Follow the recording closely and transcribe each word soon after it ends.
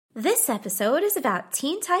This episode is about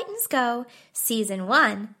Teen Titans Go, Season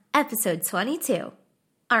 1, Episode 22,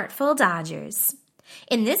 Artful Dodgers.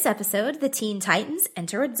 In this episode, the Teen Titans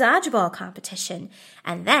enter a dodgeball competition,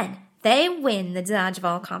 and then they win the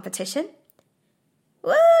dodgeball competition.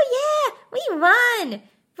 Woo, yeah, we won!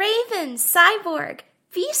 Raven, Cyborg,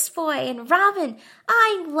 Beast Boy, and Robin,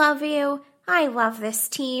 I love you. I love this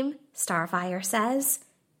team, Starfire says.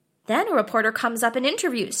 Then a reporter comes up and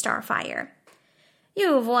interviews Starfire.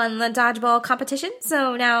 You've won the dodgeball competition,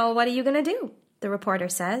 so now what are you going to do? The reporter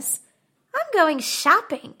says. I'm going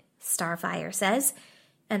shopping, Starfire says.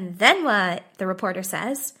 And then what? The reporter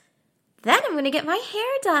says. Then I'm going to get my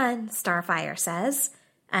hair done, Starfire says.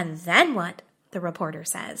 And then what? The reporter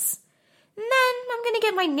says. Then I'm going to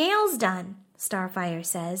get my nails done, Starfire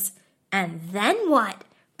says. And then what?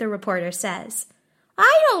 The reporter says.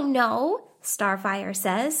 I don't know, Starfire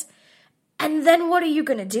says. And then what are you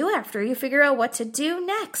going to do after you figure out what to do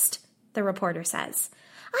next? The reporter says.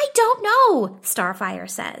 I don't know, Starfire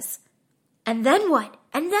says. And then what?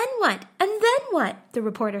 And then what? And then what? The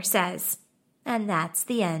reporter says. And that's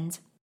the end.